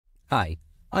Hi,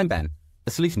 I'm Ben,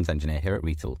 a solutions engineer here at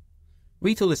Retool.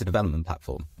 Retool is a development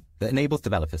platform that enables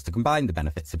developers to combine the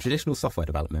benefits of traditional software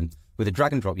development with a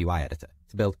drag-and-drop UI editor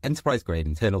to build enterprise-grade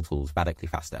internal tools radically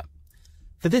faster.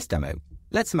 For this demo,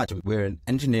 let's imagine we're an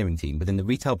engineering team within the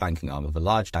retail banking arm of a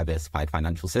large, diversified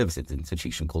financial services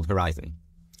institution called Horizon.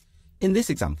 In this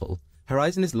example,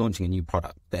 Horizon is launching a new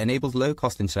product that enables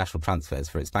low-cost international transfers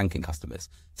for its banking customers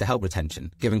to help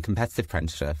retention, given competitive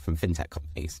pressure from fintech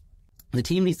companies. The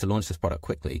team needs to launch this product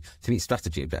quickly to meet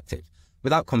strategy objectives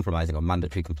without compromising on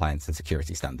mandatory compliance and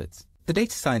security standards. The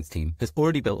data science team has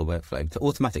already built a workflow to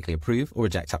automatically approve or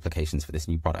reject applications for this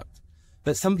new product,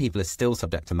 but some people are still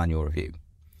subject to manual review.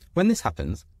 When this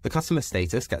happens, the customer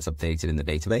status gets updated in the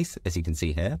database, as you can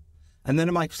see here, and then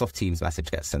a Microsoft Teams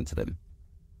message gets sent to them.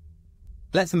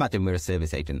 Let's imagine we're a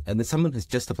service agent and that someone has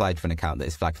just applied for an account that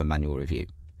is flagged for manual review.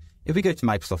 If we go to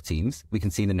Microsoft Teams, we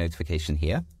can see the notification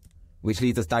here, which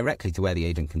leads us directly to where the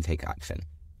agent can take action.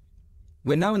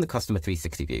 We're now in the Customer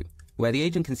 360 view, where the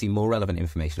agent can see more relevant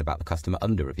information about the customer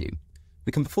under review.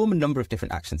 We can perform a number of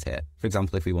different actions here. For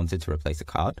example, if we wanted to replace a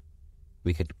card,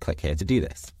 we could click here to do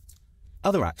this.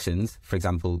 Other actions, for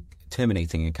example,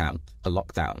 terminating an account, are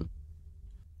locked down.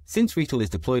 Since Retool is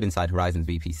deployed inside Horizon's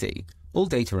VPC, all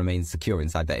data remains secure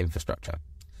inside their infrastructure.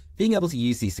 Being able to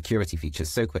use these security features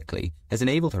so quickly has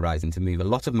enabled Horizon to move a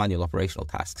lot of manual operational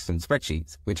tasks from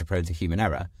spreadsheets, which are prone to human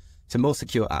error, to more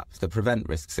secure apps that prevent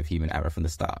risks of human error from the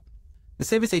start. The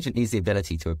service agent needs the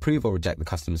ability to approve or reject the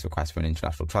customer's request for an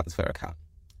international transfer account.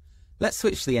 Let's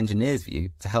switch to the engineer's view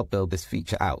to help build this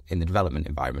feature out in the development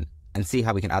environment and see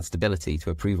how we can add stability to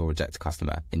approve or reject a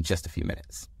customer in just a few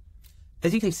minutes.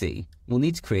 As you can see, we'll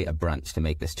need to create a branch to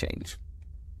make this change.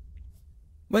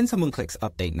 When someone clicks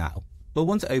Update Now, we'll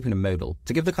want to open a modal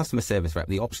to give the customer service rep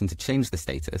the option to change the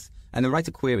status and then write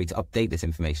a query to update this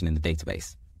information in the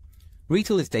database.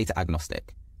 Retool is data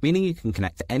agnostic, meaning you can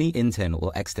connect to any internal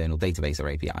or external database or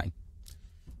API.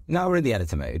 Now we're in the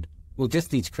editor mode, we'll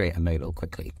just need to create a modal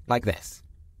quickly, like this.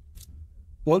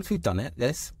 Once we've done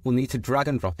this, we'll need to drag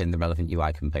and drop in the relevant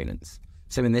UI components.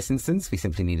 So in this instance, we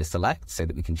simply need a select so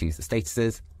that we can choose the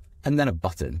statuses, and then a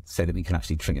button so that we can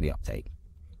actually trigger the update.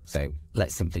 So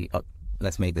let's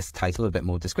make this title a bit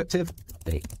more descriptive.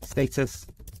 Update status.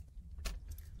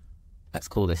 Let's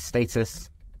call this status.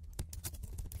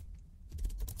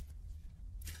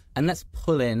 And let's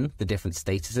pull in the different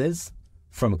statuses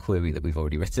from a query that we've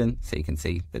already written. So you can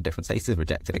see the different statuses: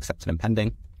 rejected, accepted, and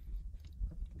pending.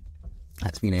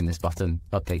 Let's rename this button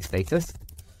update status.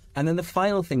 And then the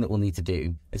final thing that we'll need to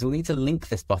do is we'll need to link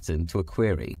this button to a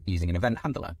query using an event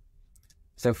handler.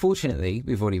 So fortunately,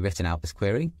 we've already written out this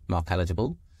query, mark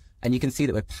eligible, and you can see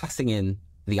that we're passing in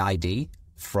the ID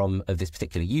of this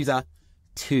particular user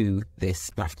to this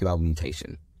GraphQL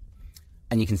mutation.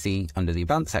 And you can see under the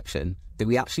advanced section that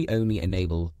we actually only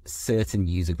enable certain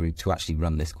user group to actually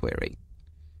run this query.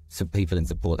 So people in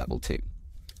support level 2.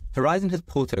 Horizon has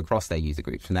ported across their user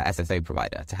groups from their SSO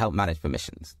provider to help manage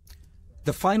permissions.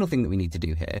 The final thing that we need to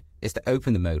do here is to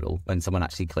open the modal when someone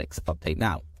actually clicks Update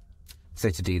Now. So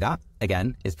to do that,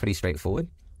 again, is pretty straightforward.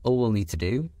 All we'll need to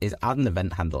do is add an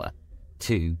event handler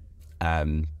to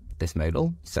this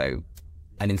modal.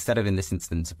 And instead of, in this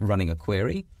instance, running a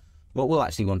query, what we'll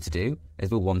actually want to do is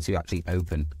we'll want to actually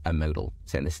open a modal.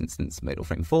 So in this instance, modal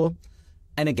frame 4.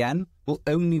 And again, we'll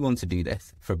only want to do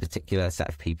this for a particular set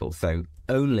of people. So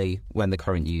only when the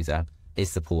current user is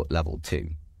support level 2.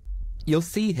 You'll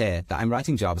see here that I'm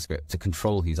writing JavaScript to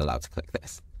control who's allowed to click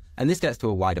this. And this gets to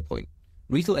a wider point.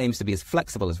 Retool aims to be as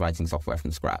flexible as writing software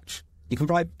from scratch. You can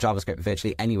write JavaScript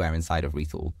virtually anywhere inside of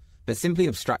Retool, but simply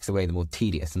abstracts away the more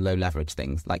tedious and low-leverage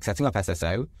things like setting up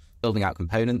SSO, building out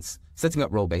components, setting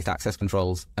up role-based access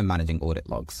controls, and managing audit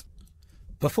logs.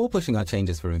 Before pushing our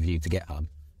changes for review to GitHub,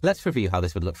 let's review how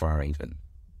this would look for our arrangement.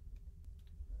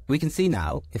 We can see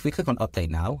now, if we click on Update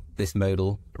Now, this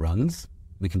modal runs.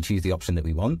 We can choose the option that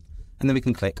we want, and then we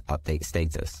can click Update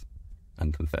Status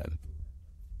and confirm.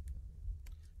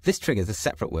 This triggers a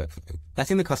separate workflow,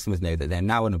 letting the customers know that they're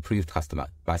now an approved customer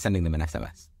by sending them an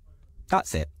SMS.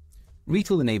 That's it.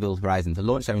 Retool enabled Horizon to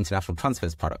launch their international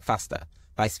transfers product faster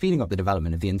by speeding up the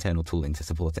development of the internal tooling to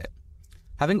support it.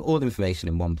 Having all the information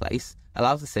in one place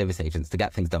allows the service agents to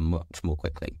get things done much more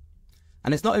quickly.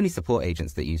 And it's not only support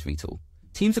agents that use Retool.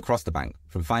 Teams across the bank,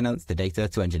 from finance to data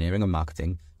to engineering and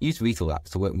marketing, use Retool apps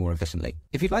to work more efficiently.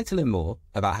 If you'd like to learn more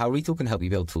about how Retool can help you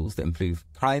build tools that improve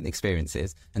client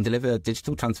experiences and deliver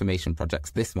digital transformation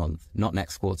projects this month, not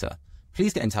next quarter,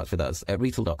 please get in touch with us at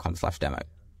retool.com/demo.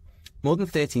 More than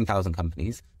 13,000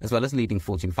 companies, as well as leading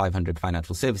Fortune 500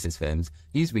 financial services firms,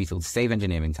 use Retool to save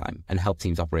engineering time and help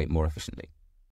teams operate more efficiently.